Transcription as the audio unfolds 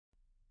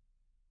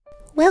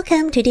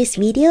Welcome to this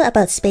video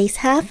about Space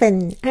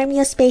Haven. I'm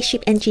your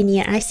spaceship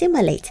engineer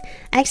iSimulate.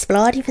 I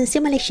explore different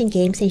simulation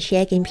games and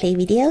share gameplay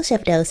videos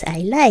of those I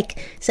like.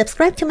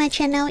 Subscribe to my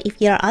channel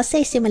if you're also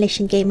a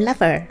simulation game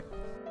lover.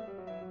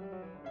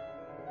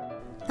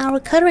 Our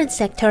current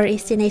sector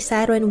is in a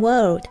siren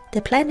world.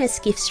 The planets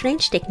give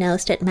strange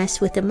signals that mess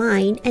with the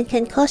mind and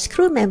can cause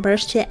crew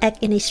members to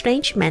act in a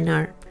strange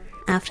manner.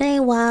 After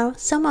a while,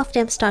 some of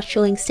them start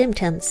showing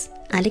symptoms.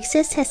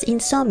 Alexis has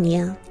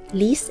insomnia.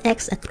 Liz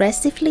acts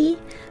aggressively.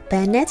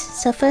 Bennett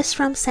suffers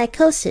from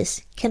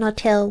psychosis, cannot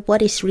tell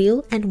what is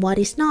real and what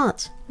is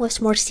not.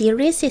 What's more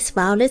serious is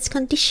Violet's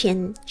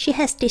condition. She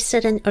has this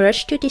sudden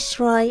urge to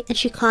destroy and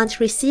she can't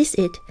resist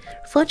it.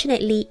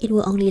 Fortunately, it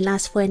will only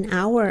last for an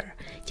hour.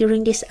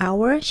 During this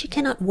hour, she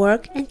cannot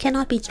work and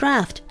cannot be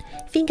drafted.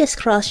 Fingers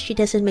crossed she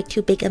doesn't make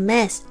too big a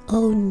mess.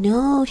 Oh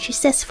no, she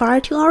sets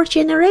fire to our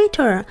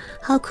generator.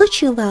 How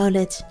could you,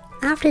 Violet?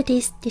 After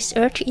this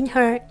urge in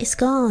her is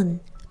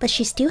gone. But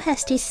she still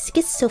has this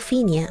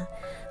schizophrenia.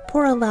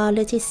 Poor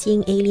Violet is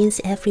seeing aliens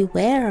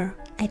everywhere.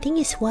 I think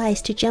it's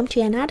wise to jump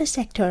to another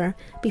sector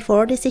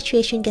before the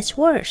situation gets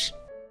worse.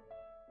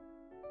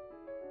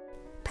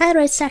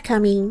 Pirates are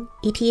coming.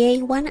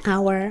 ETA 1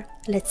 hour.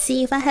 Let's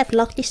see if I have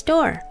locked this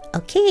door.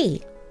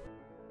 Okay.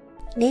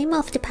 Name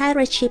of the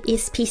pirate ship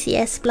is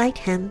PCS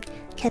Blightham.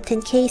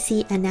 Captain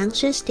Casey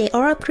announces they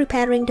are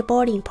preparing the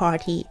boarding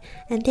party,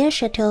 and their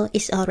shuttle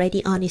is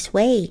already on its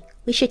way.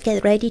 We should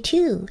get ready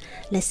too.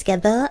 Let's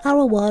gather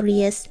our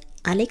warriors.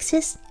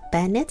 Alexis,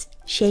 Bennett,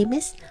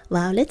 Seamus,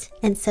 Violet,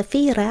 and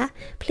Saphira,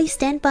 please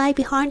stand by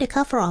behind the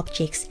cover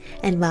objects.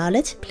 And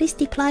Violet, please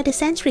deploy the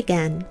sentry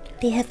gun.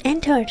 They have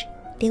entered.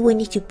 They will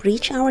need to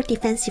breach our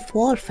defensive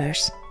wall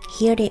first.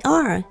 Here they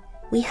are.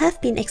 We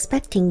have been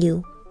expecting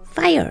you.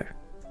 Fire!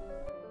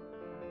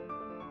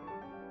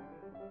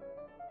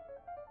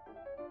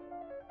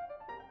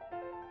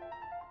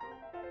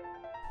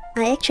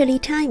 I actually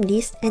timed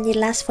this and it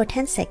lasts for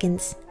 10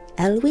 seconds.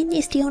 Elwin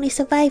is the only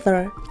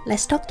survivor.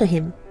 Let's talk to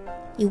him.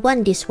 You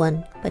won this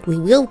one, but we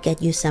will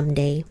get you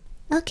someday.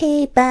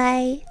 Okay,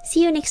 bye.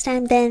 See you next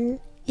time then.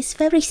 It's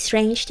very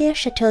strange their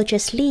shuttle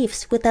just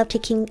leaves without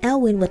taking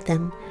Elwin with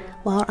them.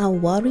 While our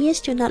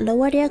warriors do not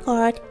lower their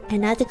guard,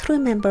 another crew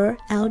member,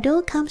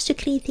 Aldo, comes to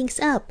clean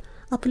things up,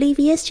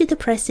 oblivious to the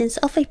presence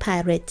of a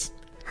pirate.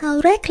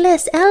 How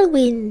reckless,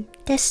 Elwin!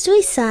 That's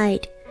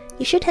suicide.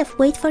 You should have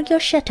waited for your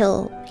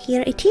shuttle.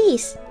 Here it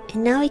is,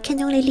 and now it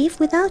can only leave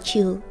without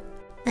you.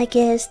 I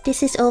guess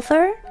this is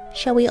over?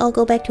 Shall we all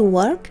go back to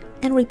work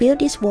and rebuild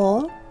this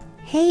wall?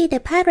 Hey, the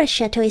pirate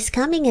shuttle is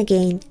coming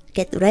again.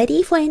 Get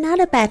ready for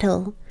another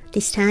battle.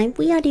 This time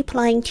we are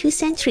deploying 2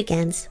 sentry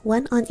guns,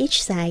 one on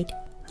each side.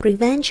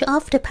 Revenge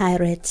of the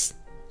pirates.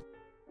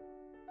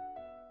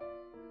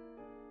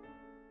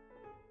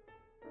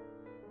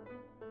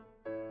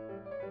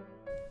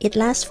 It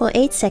lasts for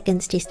 8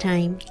 seconds this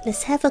time.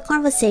 Let's have a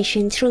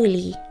conversation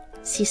truly.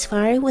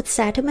 Ceasefire with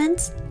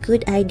settlements?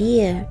 Good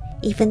idea.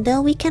 Even though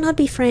we cannot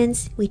be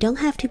friends, we don't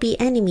have to be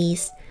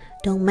enemies.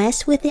 Don't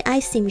mess with the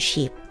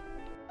iSimSHIP.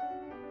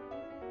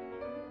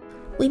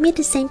 We meet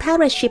the same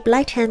pirate ship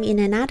Blightham in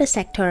another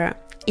sector.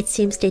 It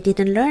seems they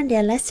didn't learn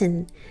their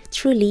lesson.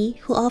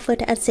 Truly, who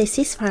offered us a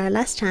ceasefire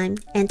last time,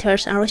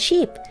 enters our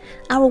ship.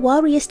 Our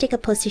warriors take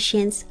up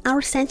positions.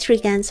 Our sentry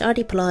guns are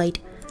deployed.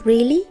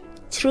 Really?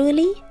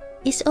 Truly?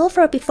 It's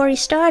over before it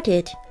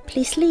started.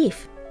 Please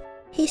leave.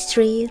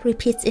 History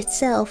repeats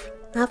itself.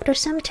 After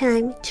some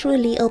time,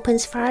 Truly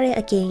opens fire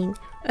again,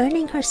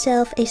 earning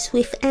herself a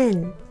swift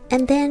end.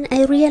 And then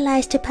I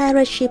realized the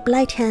pirate ship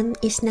Blightham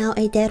is now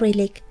a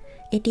derelict.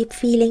 A deep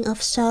feeling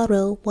of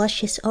sorrow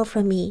washes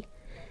over me.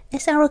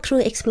 As our crew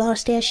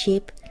explores their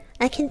ship,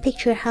 I can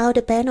picture how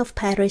the band of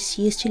pirates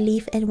used to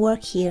live and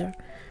work here.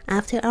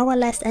 After our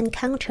last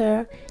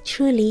encounter,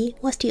 Truly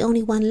was the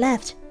only one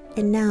left.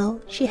 And now,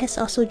 she has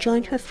also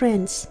joined her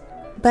friends.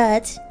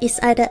 But it's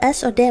either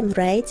us or them,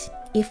 right?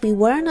 If we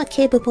were not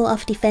capable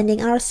of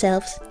defending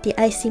ourselves, the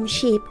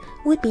iSimSHIP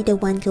would be the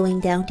one going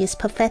down this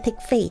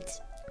pathetic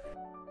fate.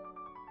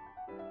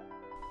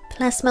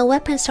 Plasma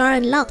weapons are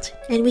unlocked,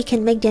 and we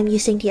can make them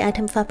using the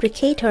item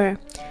fabricator.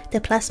 The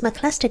plasma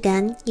cluster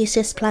gun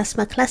uses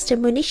plasma cluster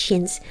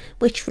munitions,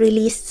 which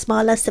release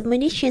smaller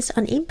submunitions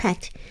on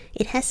impact.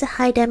 It has a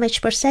high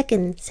damage per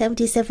second,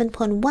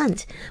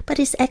 77.1, but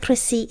its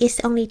accuracy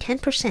is only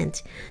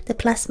 10%. The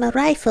plasma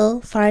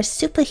rifle fires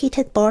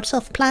superheated balls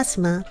of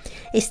plasma.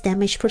 Its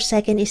damage per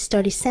second is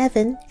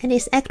 37, and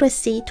its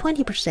accuracy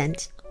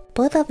 20%.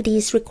 Both of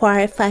these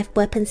require 5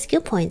 weapon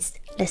skill points.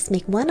 Let's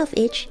make one of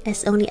each,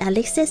 as only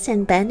Alexis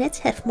and Bennett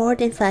have more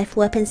than 5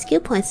 weapon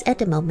skill points at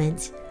the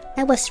moment.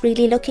 I was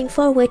really looking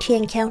forward to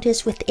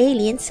encounters with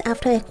aliens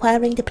after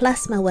acquiring the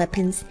plasma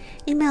weapons.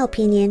 In my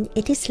opinion,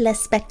 it is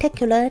less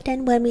spectacular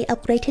than when we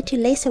upgraded to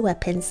laser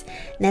weapons.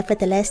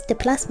 Nevertheless, the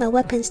plasma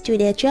weapons do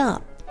their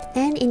job.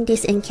 And in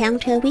this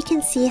encounter, we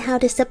can see how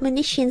the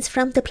submunitions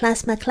from the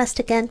plasma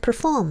cluster gun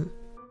perform.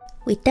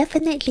 We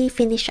definitely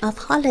finish off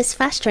Hollis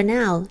faster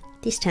now,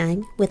 this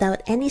time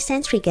without any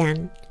sentry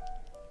gun.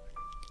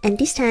 And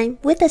this time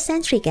with a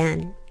sentry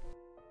gun.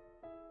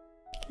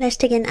 Let's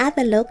take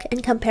another look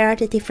and compare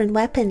the different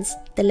weapons.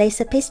 The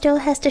laser pistol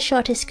has the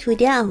shortest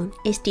cooldown.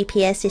 Its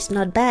DPS is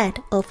not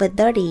bad, over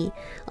 30.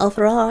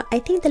 Overall, I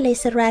think the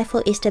laser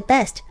rifle is the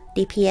best,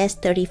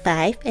 DPS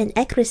 35 and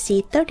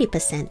accuracy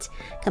 30%.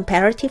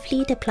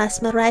 Comparatively, the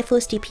plasma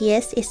rifle's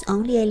DPS is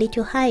only a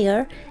little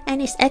higher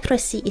and its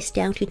accuracy is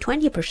down to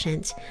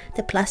 20%.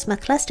 The plasma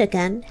cluster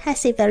gun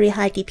has a very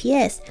high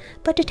DPS,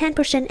 but the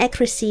 10%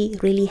 accuracy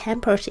really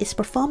hampers its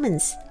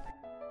performance.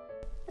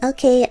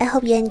 Okay, I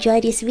hope you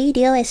enjoyed this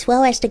video as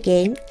well as the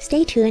game.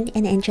 Stay tuned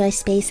and enjoy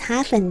Space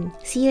Haven.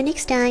 See you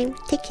next time.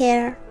 Take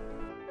care.